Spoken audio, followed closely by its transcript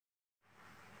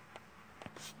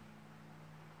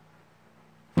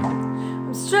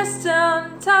I'm stressed out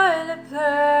and tired of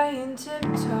playing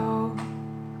tiptoe.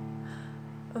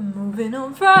 I'm moving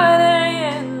on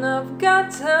Friday and I've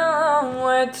got a long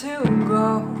way to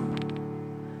go.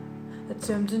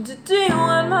 Attempting to deal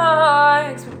with my high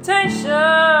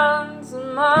expectations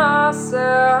of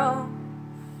myself,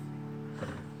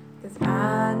 'cause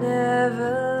I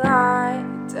never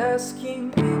liked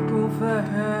asking people for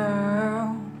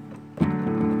help.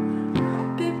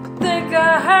 People think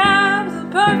I have the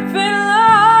perfect life,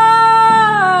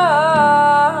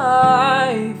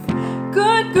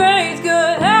 good grades,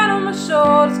 good head on my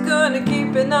shoulders, good at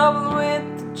keeping up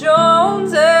with the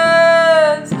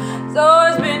Joneses. It's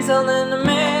always been something to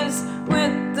miss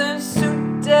with the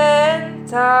suit and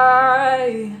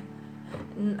tie,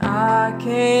 and I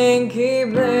can't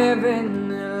keep living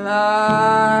their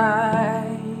lives.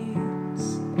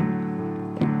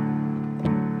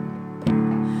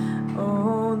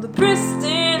 Oh, the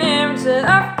pristine image that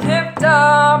I've kept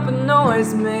up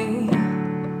annoys me.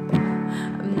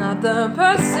 I'm not the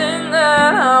person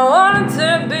that I wanted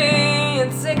to be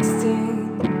at 16.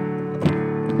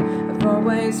 I've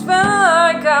always felt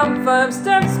like I'm 5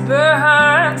 steps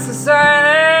behind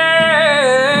society.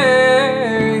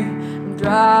 I'm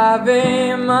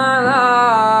driving my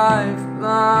life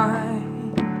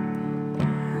blind.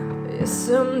 Yes,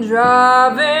 I'm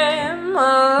driving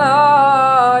my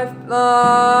life blind.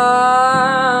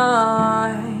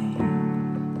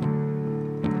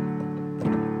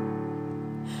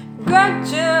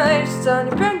 Congratulations on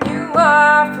your brand new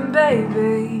wife and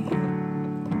baby.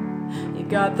 You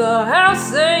got the house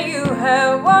that you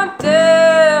have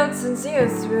wanted since year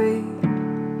 3.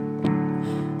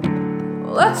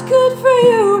 Well, that's good for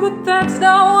you, but that's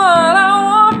not what I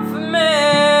want for me.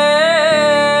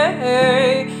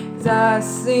 'Cause I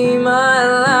see my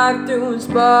life through a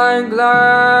spyglass.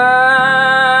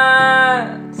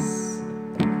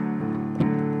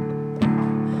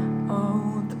 Oh,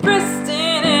 the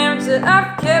pristine image that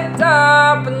I've kept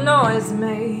up annoys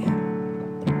me.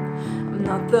 I'm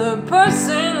not the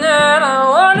person that I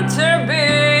wanted to be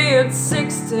at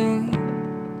 16.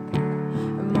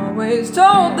 I'm always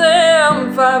told that I'm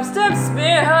 5 steps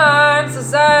behind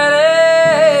society,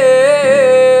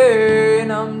 and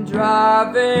I'm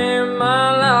driving my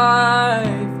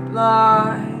life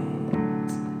blind.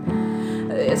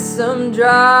 Yes, I'm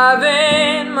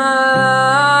driving my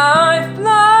life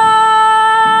blind.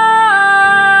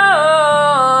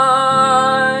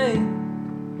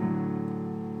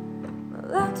 I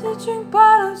love to drink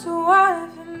bottles of wine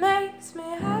if it makes me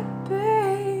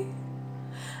happy.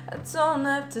 I don't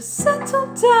have to settle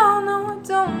down, no, I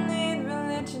don't need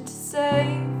religion to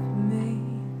save me.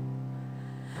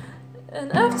 And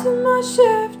after my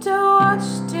shift I watch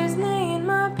Disney in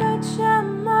my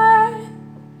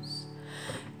pajamas,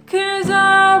 'cause I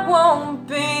won't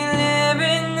be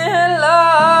living their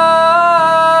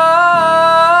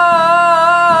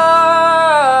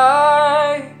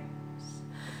lives.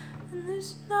 And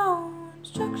there's no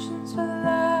instructions for life.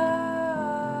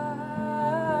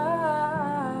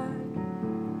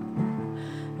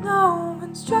 No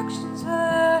instructions for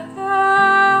life.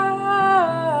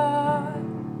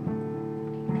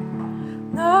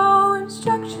 No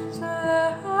instructions for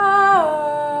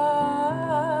life.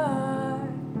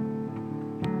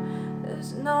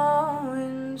 There's no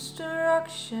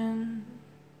instructions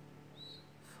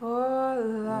for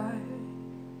life.